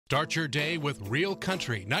Start your day with Real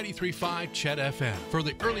Country 93.5 CHET-FM. For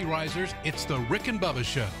the early risers, it's the Rick and Bubba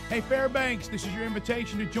Show. Hey, Fairbanks, this is your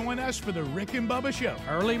invitation to join us for the Rick and Bubba Show.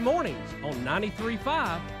 Early mornings on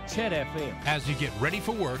 93.5 CHET-FM. As you get ready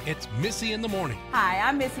for work, it's Missy in the Morning. Hi,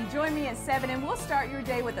 I'm Missy. Join me at 7 and we'll start your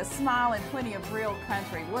day with a smile and plenty of real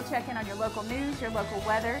country. We'll check in on your local news, your local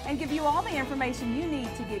weather, and give you all the information you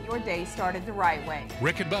need to get your day started the right way.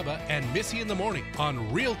 Rick and Bubba and Missy in the Morning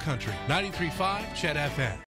on Real Country 93.5 CHET-FM.